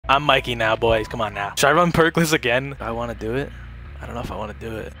I'm Mikey now, boys. Come on now. Should I run Perkless again? Do I want to do it? I don't know if I want to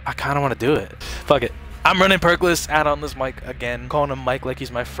do it. I kind of want to do it. Fuck it. I'm running Perkless, add on this Mike again. Calling him Mike like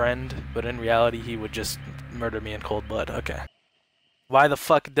he's my friend, but in reality, he would just murder me in cold blood. Okay. Why the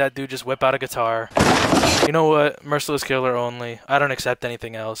fuck did that dude just whip out a guitar? You know what? Merciless killer only. I don't accept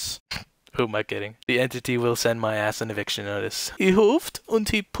anything else. Who am I kidding? The entity will send my ass an eviction notice. He hoofed and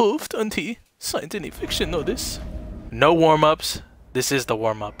he poofed and he signed an eviction notice. No warm-ups. This is the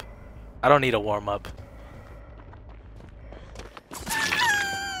warm-up. I don't need a warm-up.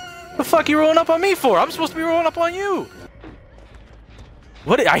 The fuck you rolling up on me for? I'm supposed to be rolling up on you.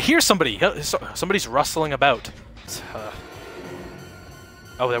 What? I hear somebody. Somebody's rustling about.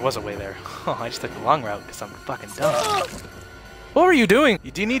 Oh, there was a way there. Oh, I just took the long route because I'm fucking dumb. What were you doing?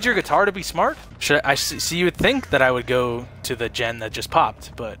 Do you need your guitar to be smart? Should I see? You would think that I would go to the gen that just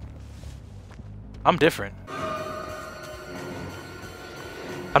popped, but I'm different.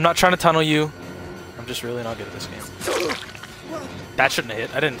 I'm not trying to tunnel you. I'm just really not good at this game. That shouldn't have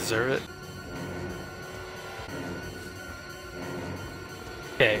hit. I didn't deserve it.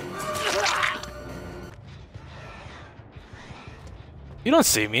 Okay. You don't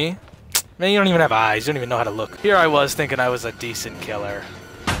see me. Man, you don't even have eyes. You don't even know how to look. Here I was thinking I was a decent killer.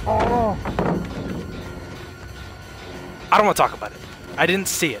 I don't want to talk about it. I didn't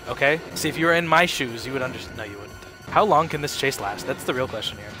see it, okay? See, if you were in my shoes, you would understand. No, you wouldn't. How long can this chase last? That's the real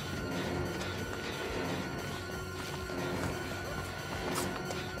question here.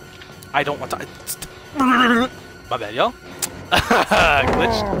 I don't want to. My bad, y'all.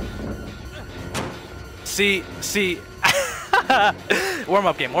 Glitched. See.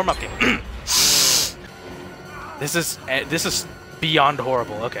 Warm-up game. This is beyond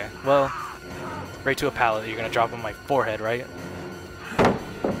horrible. Okay, well, right to a pallet. You're gonna drop on my forehead, right?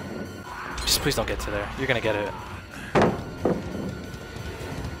 Just please don't get to there. You're gonna get it.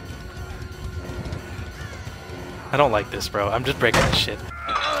 I don't like this, bro. I'm just breaking this shit.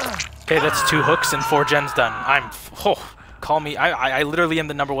 Okay, that's 2 hooks and 4 gens done. Call me. I literally am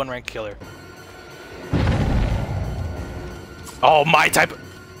the #1 ranked killer. Oh, my type.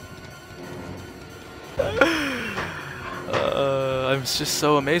 I'm just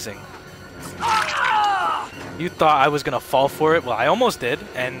so amazing. You thought I was gonna fall for it? Well, I almost did,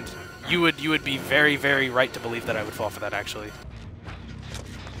 and you would be very, very right to believe that I would fall for that, actually.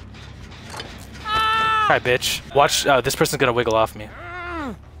 Hi, bitch. Watch. This person's gonna wiggle off me.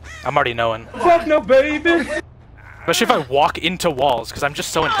 I'm already knowing. Fuck no, baby! Especially if I walk into walls, because I'm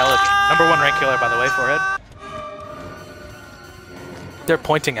just so intelligent. #1 rank killer, by the way, forehead. They're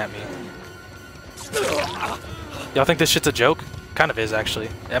pointing at me. Y'all think this shit's a joke? Kind of is, actually.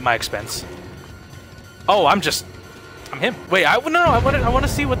 At my expense. Oh, I'm him. Wait, I want to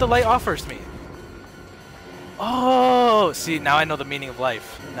see what the light offers me. Oh, see, now I know the meaning of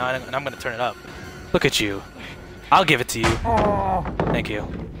life. Now I'm gonna turn it up. Look at you. I'll give it to you. Thank you.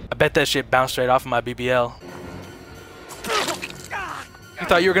 I bet that shit bounced right off of my BBL. You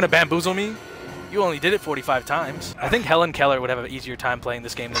thought you were gonna bamboozle me? You only did it 45 times. I think Helen Keller would have an easier time playing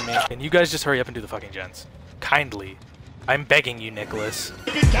this game than me. And you guys just hurry up and do the fucking gens. Kindly. I'm begging you, Nicholas.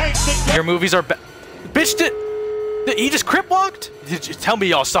 Your movies are Bitch did... He just crip walked? Tell me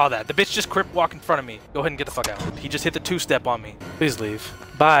y'all saw that. The bitch just crip walked in front of me. Go ahead and get the fuck out. He just hit the 2-step on me. Please leave.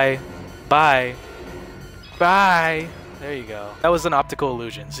 Bye. Bye. Bye. There you go. That was an optical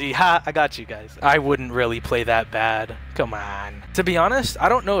illusion. See, ha, I got you guys. I wouldn't really play that bad. Come on. To be honest, I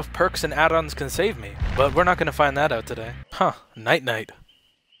don't know if perks and add-ons can save me, but we're not going to find that out today. Huh. Night-night.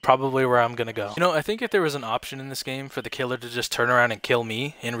 Probably where I'm going to go. You know, I think if there was an option in this game for the killer to just turn around and kill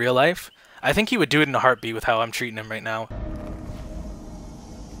me in real life, I think he would do it in a heartbeat with how I'm treating him right now.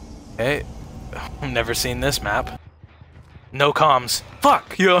 Hey. I've never seen this map. No comms.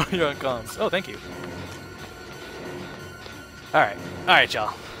 Fuck! You're on comms. Oh, thank you. Alright,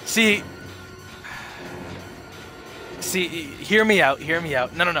 y'all. See, hear me out.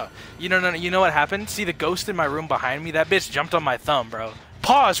 No. You know what happened? See the ghost in my room behind me? That bitch jumped on my thumb, bro.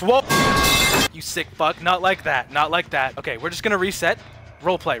 Pause, whoa! You sick fuck. Not like that. Okay, we're just gonna reset.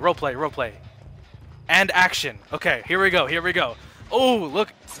 Roleplay. And action. Okay, here we go. Oh,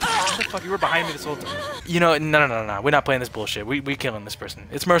 look. What the fuck? You were behind me this whole time. You know, no. We're not playing this bullshit. We killing this person.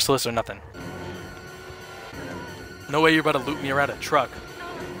 It's merciless or nothing. No way you're about to loop me around a truck.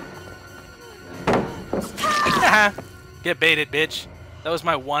 Get baited, bitch. That was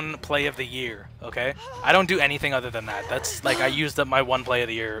my 1 play of the year, okay? I don't do anything other than that. That's like I used up my 1 play of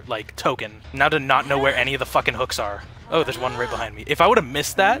the year, like, token. Now to not know where any of the fucking hooks are. Oh, there's one right behind me. If I would have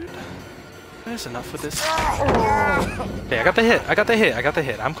missed that... That's enough with this. Hey, I got the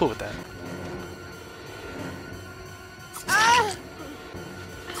hit. I'm cool with that.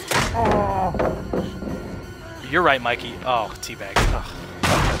 You're right, Mikey. Oh, teabag.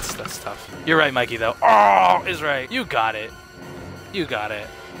 Oh, that's tough. You're right, Mikey, though. Oh, is right. You got it. You got it.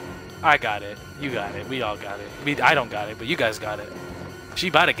 I got it. You got it. We all got it. I don't got it, but you guys got it. She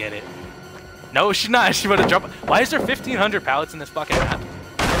about to get it. No, she's not. She about to drop. Why is there 1,500 pallets in this fucking map?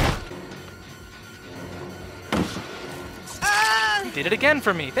 You did it again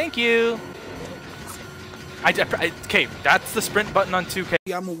for me. Thank you. Okay, that's the sprint button on 2K.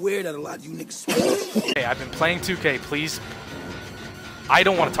 I'm aware that a lot of you niggas. Okay, I've been playing 2K. Please. I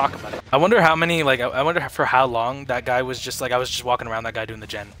don't want to talk about it. I wonder how many, like, I wonder for how long that guy was just, like, I was just walking around that guy doing the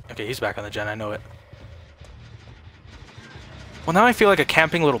gen. Okay, he's back on the gen. I know it. Well, now I feel like a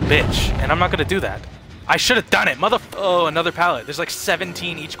camping little bitch, and I'm not going to do that. I should have done it, Oh, another pallet. There's like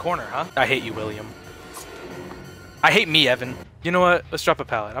 17 each corner, huh? I hate you, William. I hate me, Evan. You know what? Let's drop a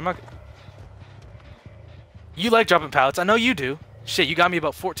pallet. I'm not... You like dropping pallets. I know you do. Shit, you got me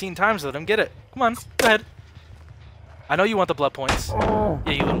about 14 times with them. Get it. Come on. Go ahead. I know you want the blood points. Yeah,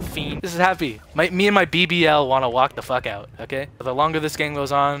 you little fiend. This is happy. Me and my BBL want to walk the fuck out, okay? The longer this game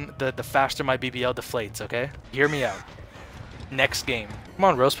goes on, the faster my BBL deflates, okay? Hear me out. Next game. Come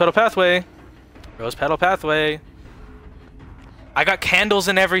on, Rose Petal Pathway. Rose Petal Pathway. I got candles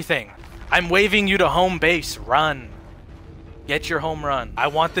and everything. I'm waving you to home base. Run. Get your home run. I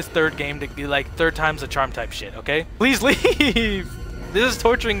want this third game to be like 3rd time's the charm type shit, okay? Please leave. This is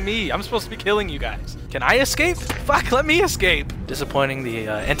torturing me. I'm supposed to be killing you guys. Can I escape? Fuck, let me escape. Disappointing the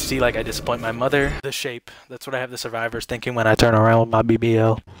entity like I disappoint my mother. The shape. That's what I have the survivors thinking when I turn around with my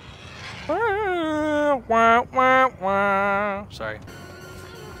BBL. Sorry.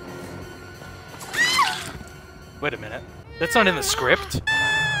 Wait a minute. That's not in the script?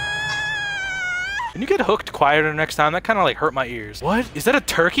 Can you get hooked quieter next time? That kind of like hurt my ears. What? Is that a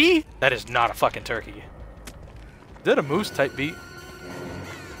turkey? That is not a fucking turkey. Is that a moose type beat?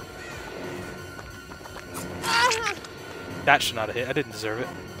 That should not have hit. I didn't deserve it.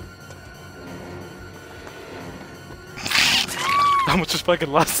 I almost just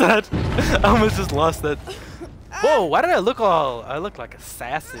fucking lost that. I almost just lost that. Whoa, why did I look all... I look like a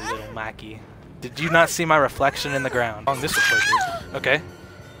sassy little Mackie. Did you not see my reflection in the ground? Oh, this was quicker. Okay.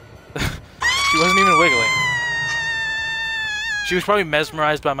 She wasn't even wiggling. She was probably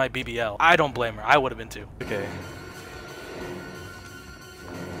mesmerized by my BBL. I don't blame her. I would have been too. Okay.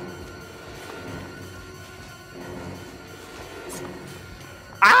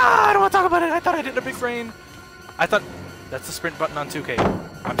 Ah! I don't want to talk about it. I thought I did a big brain. I thought... That's the sprint button on 2K.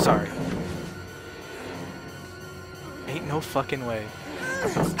 I'm sorry. Ain't no fucking way.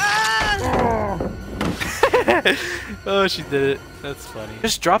 Oh, she did it. That's funny.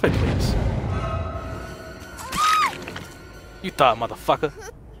 Just drop it, please. You thought, motherfucker.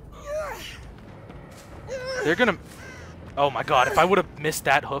 They're gonna... Oh my god, if I would have missed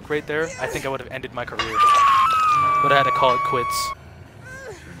that hook right there, I think I would have ended my career. Would have had to call it quits.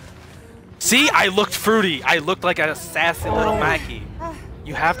 See? I looked fruity. I looked like a sassy little Mackie.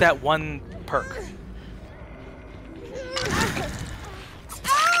 You have that one perk.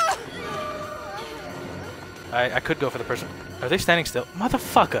 I could go for the person. Are they standing still?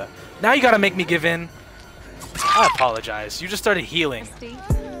 Motherfucker. Now you gotta make me give in. I apologize. You just started healing.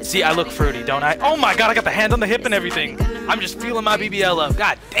 See, I look fruity, don't I? Oh my god, I got the hand on the hip and everything. I'm just feeling my BBL up.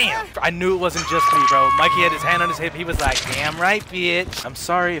 God damn. I knew it wasn't just me, bro. Mikey had his hand on his hip. He was like, damn right, bitch. I'm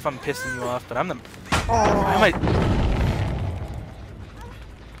sorry if I'm pissing you off, but I'm the... Why am I...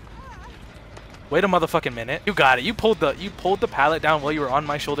 Wait a motherfucking minute. You got it. You pulled the pallet down while you were on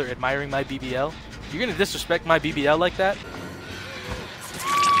my shoulder admiring my BBL. You're gonna disrespect my BBL like that?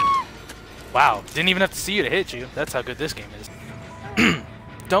 Wow. Didn't even have to see you to hit you. That's how good this game is.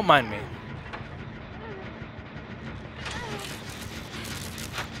 Don't mind me.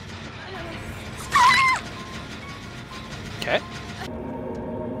 Okay.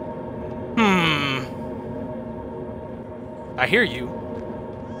 I hear you.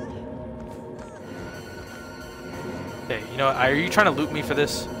 Hey, you know what? Are you trying to loot me for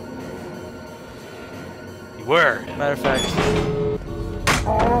this? You were. Matter of fact.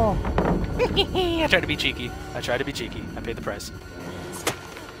 I tried to be cheeky. I paid the price.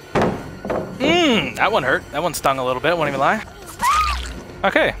 That one hurt. That one stung a little bit, won't even lie.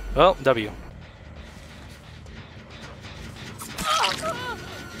 Okay, well, W.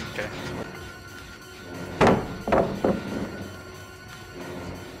 Okay.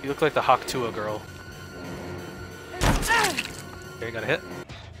 You look like the Hawk Tua girl. Okay, got a hit.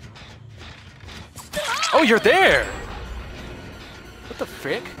 Oh, you're there! What the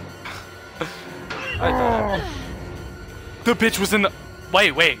frick? I thought... The bitch was in the...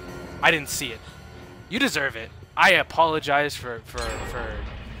 Wait. I didn't see it. You deserve it. I apologize for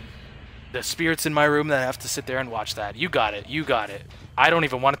The spirits in my room that have to sit there and watch that. You got it. You got it. I don't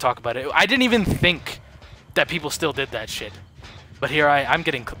even want to talk about it. I didn't even think that people still did that shit. But here I'm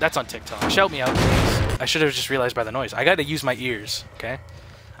getting... That's on TikTok. Shout me out, please. I should have just realized by the noise. I got to use my ears, okay?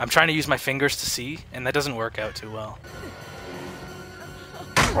 I'm trying to use my fingers to see, and that doesn't work out too well.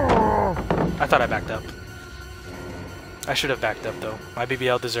 I thought I backed up. I should have backed up, though. My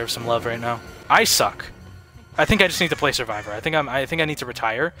BBL deserves some love right now. I suck. I think I just need to play Survivor. I think I need to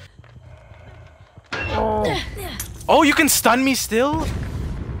retire. Oh, you can stun me still?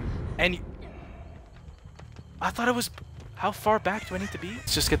 And I thought it was... How far back do I need to be?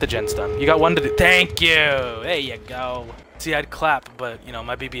 Let's just get the gens done. You got one to do. Thank you! There you go. See, I'd clap, but, you know,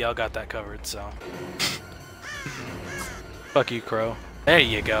 my BBL got that covered, so... Fuck you, Crow. There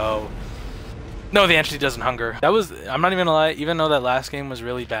you go. No, the entity doesn't hunger. That was... I'm not even gonna lie, even though that last game was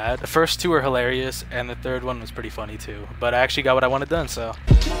really bad, the first two were hilarious, and the third one was pretty funny, too. But I actually got what I wanted done, so...